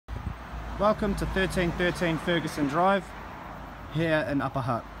Welcome to 1313 Fergusson Drive here in Upper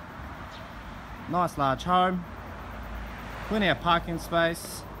Hutt. Nice large home, plenty of parking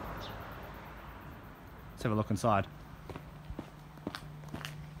space. Let's have a look inside.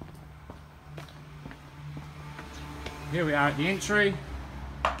 Here we are at the entry.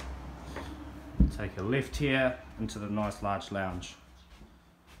 Take a left here into the nice large lounge.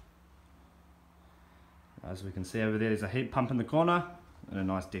 As we can see over there's a heat pump in the corner and a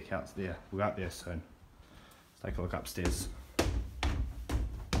nice deck out there. We'll go up there soon. Let's take a look upstairs.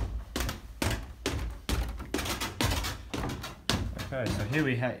 Okay, so here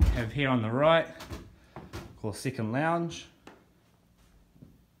we have here on the right, called second lounge.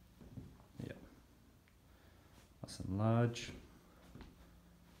 Yep, nice and large.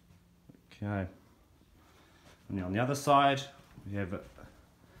 Okay, and then on the other side we have what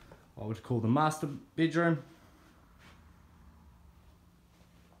I would call the master bedroom.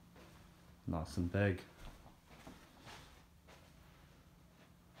 Nice and big.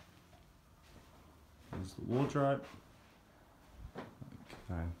 There's the wardrobe.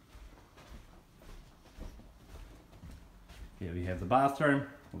 Okay. Here we have the bathroom,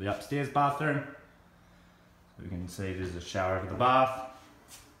 or the upstairs bathroom. So you can see there's a shower over the bath.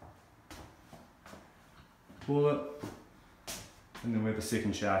 Toilet. And then we have a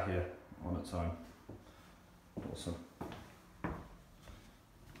second shower here on its own. Awesome.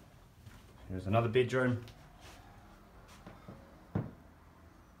 Here's another bedroom.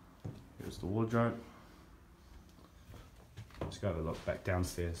 Here's the wardrobe. Let's go have a look back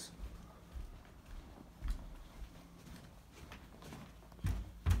downstairs.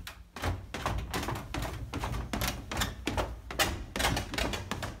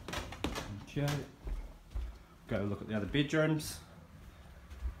 Okay. Go have a look at the other bedrooms.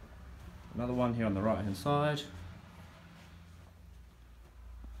 Another one here on the right hand side.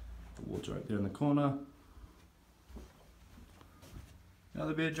 The wardrobe there in the corner.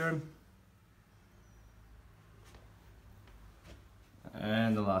 Another bedroom.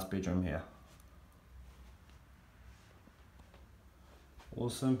 And the last bedroom here.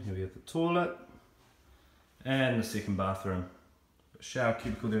 Awesome, here we have the toilet. And the second bathroom. A shower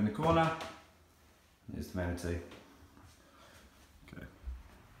cubicle there in the corner. There's the vanity. Okay.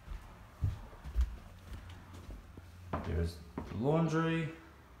 There's the laundry.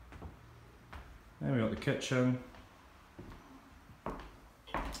 And we've got the kitchen.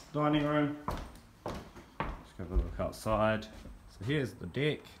 Dining room. Let's go have a look outside. So here's the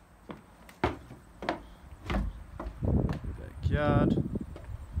deck. Backyard.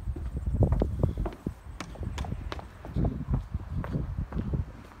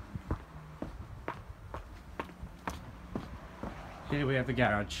 Here we have the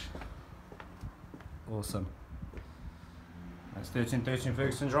garage. Awesome. That's 1313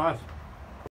 Fergusson Drive.